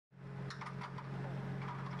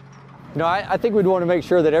You know, I think we'd want to make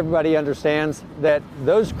sure that everybody understands that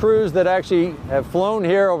those crews that actually have flown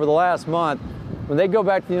here over the last month, when they go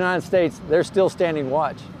back to the United States, they're still standing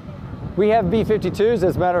watch. We have B-52s.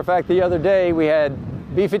 As a matter of fact, the other day we had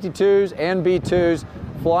B-52s and B-2s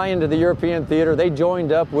fly into the European theater. They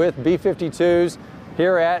joined up with B-52s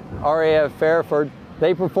here at RAF Fairford.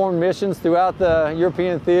 They performed missions throughout the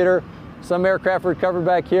European theater. Some aircraft were recovered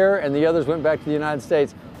back here and the others went back to the United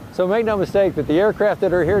States. So make no mistake that the aircraft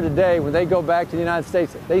that are here today, when they go back to the United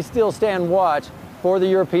States, they still stand watch for the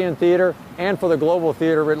European theater and for the global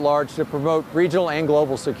theater at large to promote regional and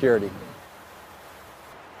global security.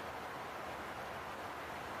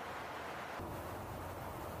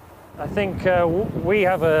 I think we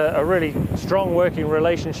have a really strong working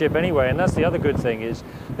relationship anyway, and that's the other good thing is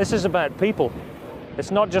this is about people.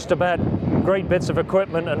 It's not just about great bits of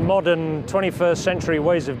equipment and modern 21st century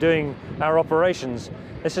ways of doing our operations.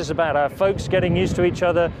 This is about our folks getting used to each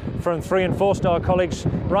other, from 3- and 4-star colleagues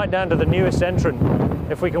right down to the newest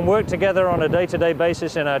entrant. If we can work together on a day-to-day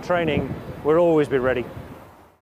basis in our training, we'll always be ready.